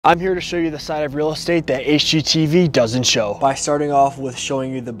I'm here to show you the side of real estate that HGTV doesn't show. By starting off with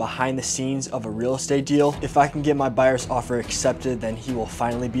showing you the behind the scenes of a real estate deal, if I can get my buyer's offer accepted, then he will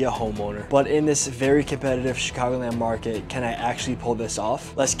finally be a homeowner. But in this very competitive Chicagoland market, can I actually pull this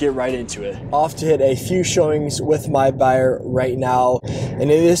off? Let's get right into it. Off to hit a few showings with my buyer right now. And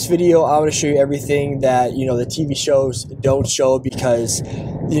in this video, I'm gonna show you everything that, the TV shows don't show because,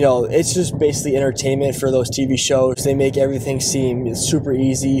 it's just basically entertainment for those TV shows. They make everything seem super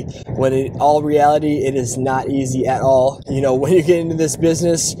easy. When in all reality, it is not easy at all. When you get into this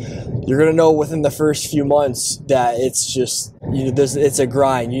business, you're gonna know within the first few months that it's just, it's a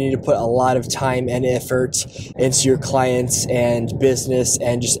grind. You need to put a lot of time and effort into your clients and business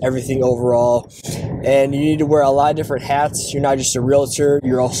and just everything overall. And you need to wear a lot of different hats. You're not just a realtor,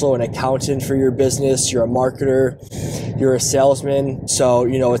 you're also an accountant for your business, you're a marketer, you're a salesman. So,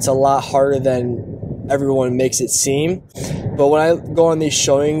 it's a lot harder than everyone makes it seem. But when I go on these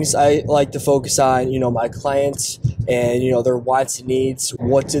showings, I like to focus on, my clients and, their wants and needs.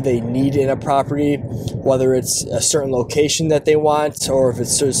 What do they need in a property? Whether it's a certain location that they want or if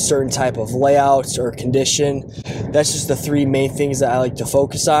it's a certain type of layout or condition. That's just the three main things that I like to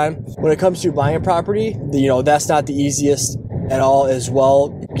focus on. When it comes to buying a property, that's not the easiest at all as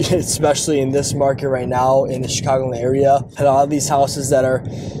well, especially in this market right now in the Chicagoland area. And a lot of these houses that are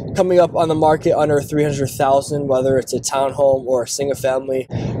coming up on the market under $300,000, whether it's a townhome or a single family,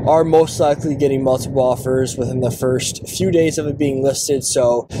 are most likely getting multiple offers within the first few days of it being listed.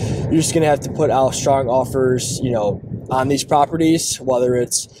 So you're just gonna have to put out strong offers, on these properties, whether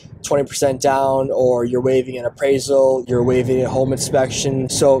it's 20% down or you're waiving an appraisal, you're waiving a home inspection.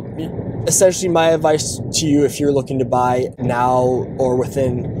 So essentially my advice to you, if you're looking to buy now or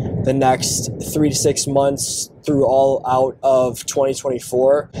within the next 3 to 6 months through all out of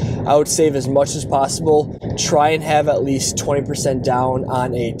 2024, I would save as much as possible. Try and have at least 20% down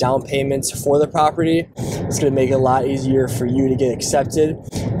on a down payment for the property. It's going to make it a lot easier for you to get accepted.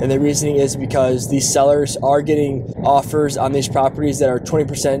 And the reasoning is because these sellers are getting offers on these properties that are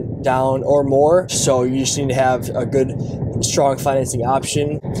 20% down or more. So you just need to have a good, strong financing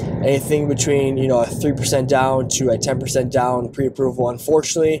option. Anything between, a 3% down to a 10% down pre-approval,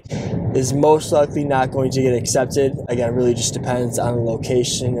 unfortunately, is most likely not going to get accepted. Again, it really just depends on the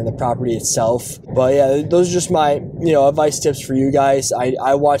location and the property itself. But yeah, those are just my, advice tips for you guys.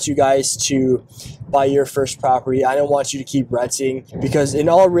 I want you guys to buy your first property. I don't want you to keep renting because in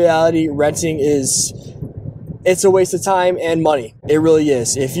all reality, renting it's a waste of time and money. It really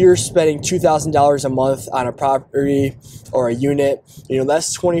is. If you're spending $2,000 a month on a property or a unit,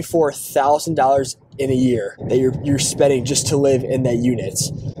 that's $24,000 in a year that you're spending just to live in that unit.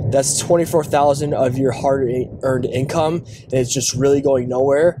 That's $24,000 of your hard-earned income, and it's just really going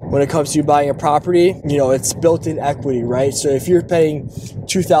nowhere. When it comes to buying a property, it's built-in equity, right? So if you're paying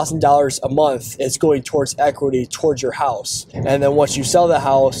 $2,000 a month, it's going towards equity towards your house. And then once you sell the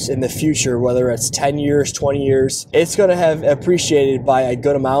house in the future, whether it's 10 years, 20 years, it's going to have appreciated by a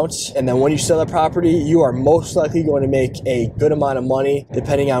good amount. And then when you sell the property, you are most likely going to make a good amount of money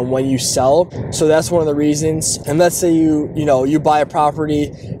depending on when you sell. So that's one of the reasons. And let's say you buy a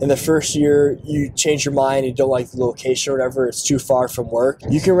property in the first year, you change your mind, you don't like the location or whatever, it's too far from work.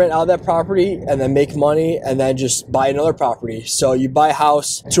 You can rent out that property and then make money and then just buy another property. So you buy a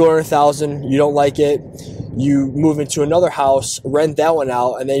house, $200,000, you don't like it, you move into another house, rent that one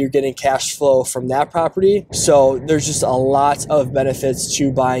out, and then you're getting cash flow from that property. So there's just a lot of benefits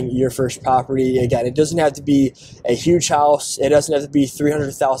to buying your first property. Again, it doesn't have to be a huge house. It doesn't have to be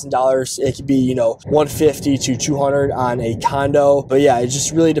 $300,000. It could be, $150 to $200 on a condo. But yeah, it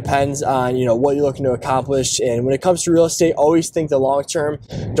just really depends on, what you're looking to accomplish. And when it comes to real estate, always think the long term.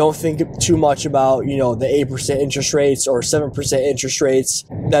 Don't think too much about, the 8% interest rates or 7% interest rates.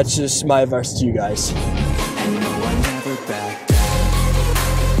 That's just my advice to you guys.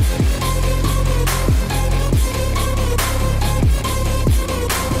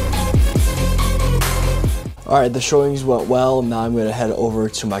 Alright, the showings went well. Now I'm going to head over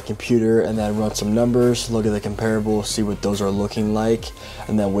to my computer and then run some numbers, look at the comparables, see what those are looking like,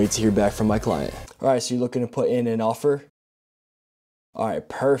 and then wait to hear back from my client. Alright, so you're looking to put in an offer? Alright,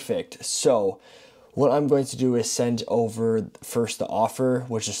 perfect. So what I'm going to do is send over first the offer,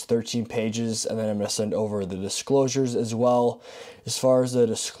 which is 13 pages, and then I'm going to send over the disclosures as well. As far as the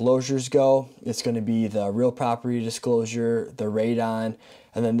disclosures go, it's going to be the real property disclosure, the radon,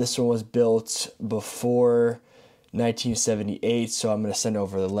 and then this one was built before 1978, so I'm going to send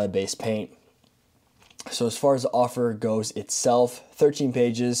over the lead-based paint. So as far as the offer goes itself, 13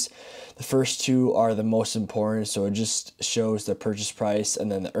 pages. The first two are the most important, so it just shows the purchase price and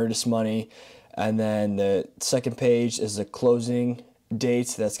then the earnest money. And then the second page is the closing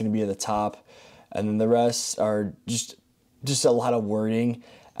dates. That's going to be at the top, and then the rest are just a lot of wording.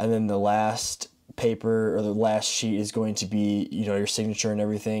 And then the last paper or the last sheet is going to be, you know, your signature and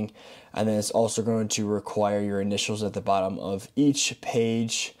everything. And then it's also going to require your initials at the bottom of each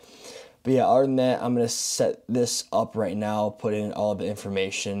page. But yeah, other than that, I'm going to set this up right now, put in all the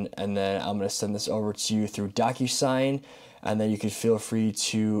information, and then I'm going to send this over to you through DocuSign, and then you can feel free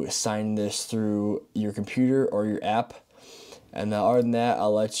to sign this through your computer or your app. And then other than that,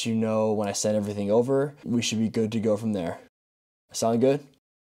 I'll let you know when I send everything over. We should be good to go from there. Sound good?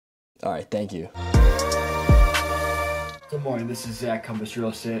 All right, thank you. Good morning, this is Zach, Compass Real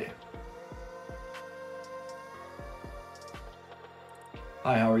Estate.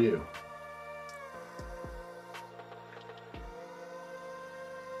 Hi, how are you?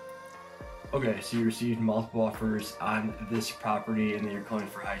 Okay, so you received multiple offers on this property, and then you're calling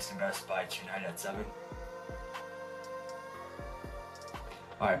for highest and best by tonight at 7.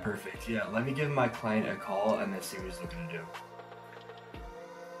 All right, perfect. Yeah, let me give my client a call and then see what he's looking to do.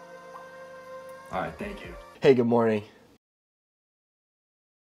 All right, thank you. Hey, good morning.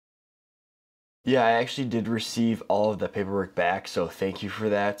 Yeah, I actually did receive all of the paperwork back, so thank you for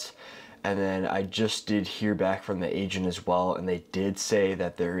that. And then I just did hear back from the agent as well, and they did say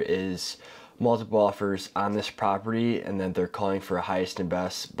that there is multiple offers on this property, and then they're calling for a highest and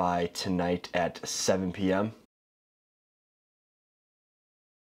best by tonight at 7 p.m.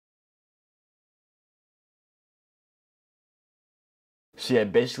 So yeah,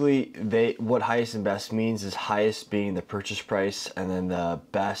 basically what highest and best means is highest being the purchase price and then the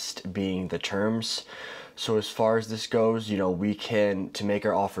best being the terms. So as far as this goes, you know, we can, to make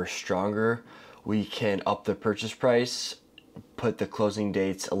our offer stronger, we can up the purchase price, put the closing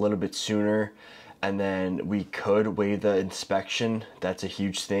dates a little bit sooner, and then we could waive the inspection. That's a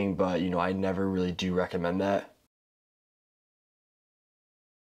huge thing, but you know, I never really do recommend that.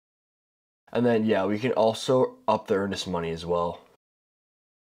 And then yeah, we can also up the earnest money as well.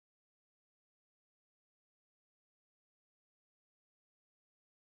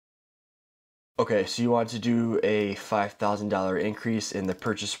 Okay, so you want to do a $5,000 increase in the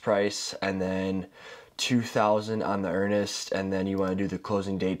purchase price, and then $2,000 on the earnest, and then you want to do the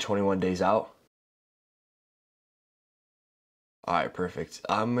closing date 21 days out? All right, perfect.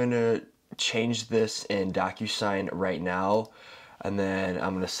 I'm gonna change this in DocuSign right now, and then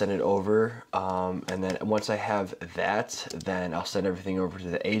I'm gonna send it over. And then once I have that, then I'll send everything over to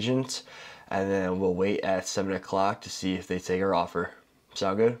the agent, and then we'll wait at 7 o'clock to see if they take our offer.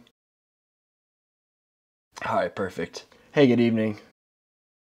 Sound good? All right, perfect. Hey, good evening.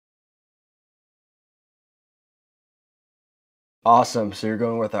 Awesome, so you're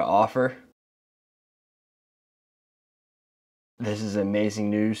going with our offer? This is amazing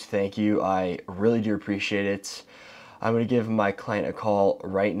news, thank you. I really do appreciate it. I'm going to give my client a call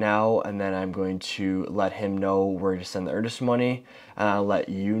right now, and then I'm going to let him know where to send the earnest money, and I'll let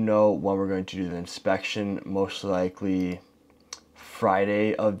you know when we're going to do the inspection, most likely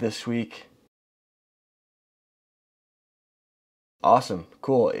Friday of this week. Awesome,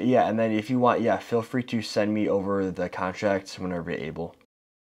 cool. Yeah, and then if you want, yeah, feel free to send me over the contract whenever you're able.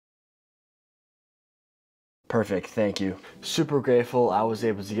 Perfect, thank you. Super grateful I was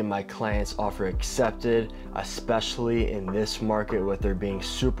able to get my client's offer accepted, especially in this market with there being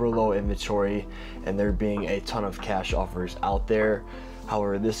super low inventory and there being a ton of cash offers out there.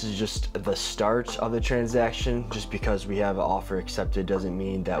 However, this is just the start of the transaction. Just because we have an offer accepted doesn't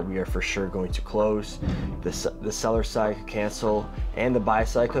mean that we are for sure going to close. The seller side could cancel and the buy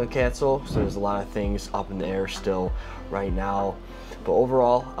side could cancel. So there's a lot of things up in the air still right now. But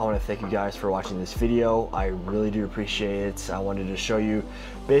overall, I want to thank you guys for watching this video. I really do appreciate it. I wanted to show you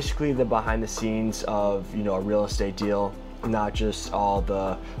basically the behind the scenes of, you know, a real estate deal. Not just this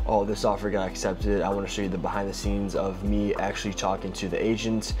offer got accepted. I want to show you the behind the scenes of me actually talking to the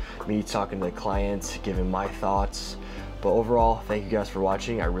agent, me talking to the client, giving my thoughts. But overall, thank you guys for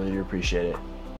watching. I really do appreciate it.